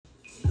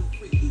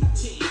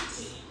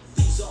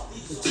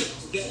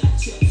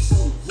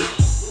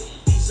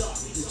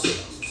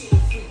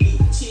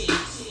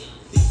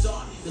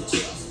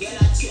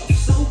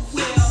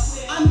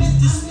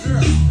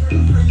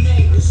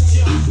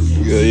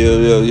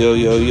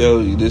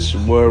Yo, this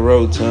your boy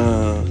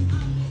Rotan,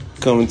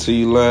 coming to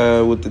you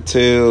live with the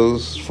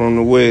tales from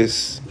the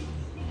West.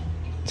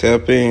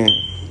 Tap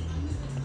in.